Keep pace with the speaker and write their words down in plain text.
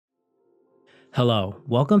Hello,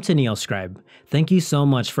 welcome to Neoscribe. Thank you so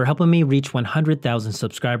much for helping me reach 100,000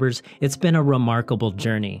 subscribers. It's been a remarkable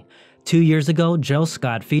journey. 2 years ago, Joe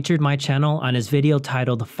Scott featured my channel on his video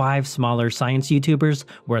titled 5 Smaller Science YouTubers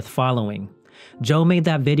Worth Following. Joe made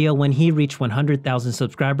that video when he reached 100,000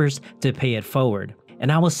 subscribers to pay it forward. And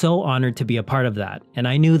I was so honored to be a part of that. And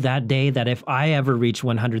I knew that day that if I ever reached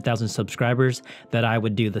 100,000 subscribers, that I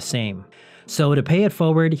would do the same. So to pay it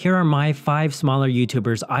forward, here are my 5 smaller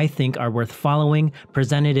YouTubers I think are worth following,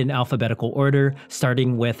 presented in alphabetical order,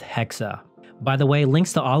 starting with Hexa. By the way,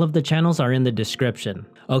 links to all of the channels are in the description.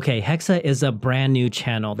 Okay, Hexa is a brand new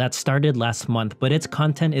channel that started last month, but its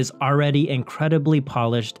content is already incredibly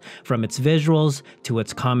polished from its visuals to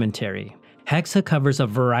its commentary. Hexa covers a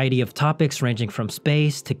variety of topics ranging from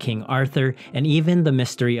space to King Arthur and even the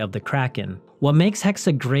mystery of the Kraken. What makes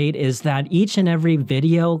Hexa great is that each and every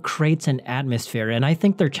video creates an atmosphere, and I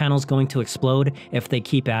think their channel's going to explode if they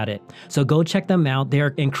keep at it. So go check them out, they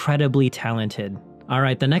are incredibly talented.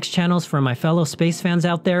 Alright, the next channel's for my fellow space fans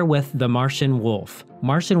out there with the Martian Wolf.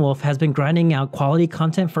 Martian Wolf has been grinding out quality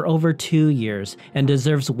content for over 2 years and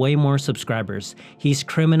deserves way more subscribers. He's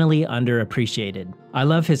criminally underappreciated. I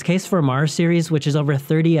love his Case for Mars series, which is over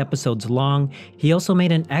 30 episodes long. He also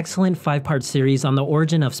made an excellent 5-part series on the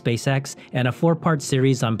origin of SpaceX and a 4-part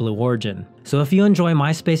series on Blue Origin. So if you enjoy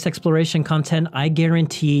my space exploration content, I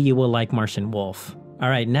guarantee you will like Martian Wolf.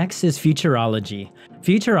 Alright, next is Futurology.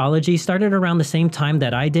 Futurology started around the same time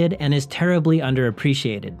that I did and is terribly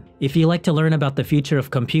underappreciated. If you like to learn about the future of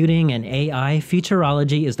computing and AI,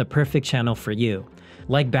 Futurology is the perfect channel for you.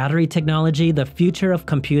 Like battery technology, the future of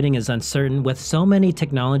computing is uncertain with so many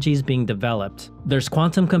technologies being developed. There's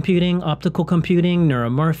quantum computing, optical computing,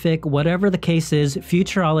 neuromorphic, whatever the case is,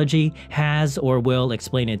 Futurology has or will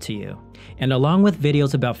explain it to you. And along with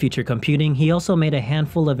videos about future computing, he also made a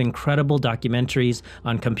handful of incredible documentaries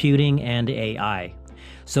on computing and AI.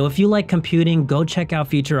 So if you like computing, go check out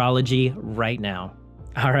Futurology right now.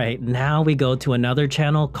 Alright, now we go to another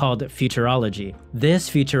channel called Futurology. This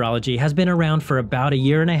Futurology has been around for about 1.5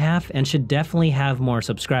 years and should definitely have more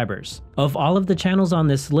subscribers. Of all of the channels on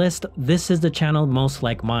this list, this is the channel most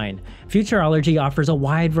like mine. Futurology offers a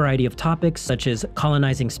wide variety of topics such as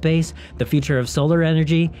colonizing space, the future of solar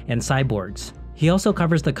energy, and cyborgs. He also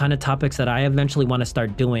covers the kind of topics that I eventually want to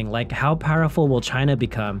start doing, like how powerful will China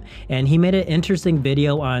become, and he made an interesting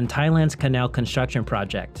video on Thailand's canal construction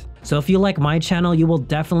project. So if you like my channel, you will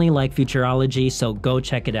definitely like Futurology, so go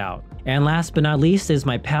check it out. And last but not least is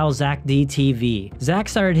my pal Zack Dtv. Zack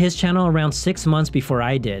started his channel around 6 months before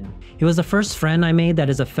I did. He was the first friend I made that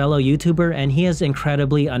is a fellow YouTuber, and he is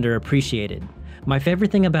incredibly underappreciated. My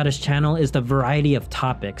favorite thing about his channel is the variety of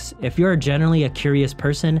topics. If you're generally a curious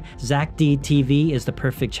person, Zack Dtv is the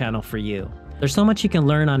perfect channel for you. There's so much you can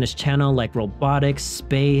learn on his channel like robotics,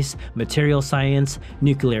 space, material science,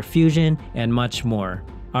 nuclear fusion, and much more.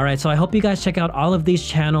 Alright, so I hope you guys check out all of these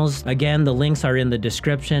channels. Again, the links are in the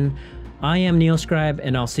description. I am Neoscribe,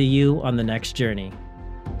 and I'll see you on the next journey.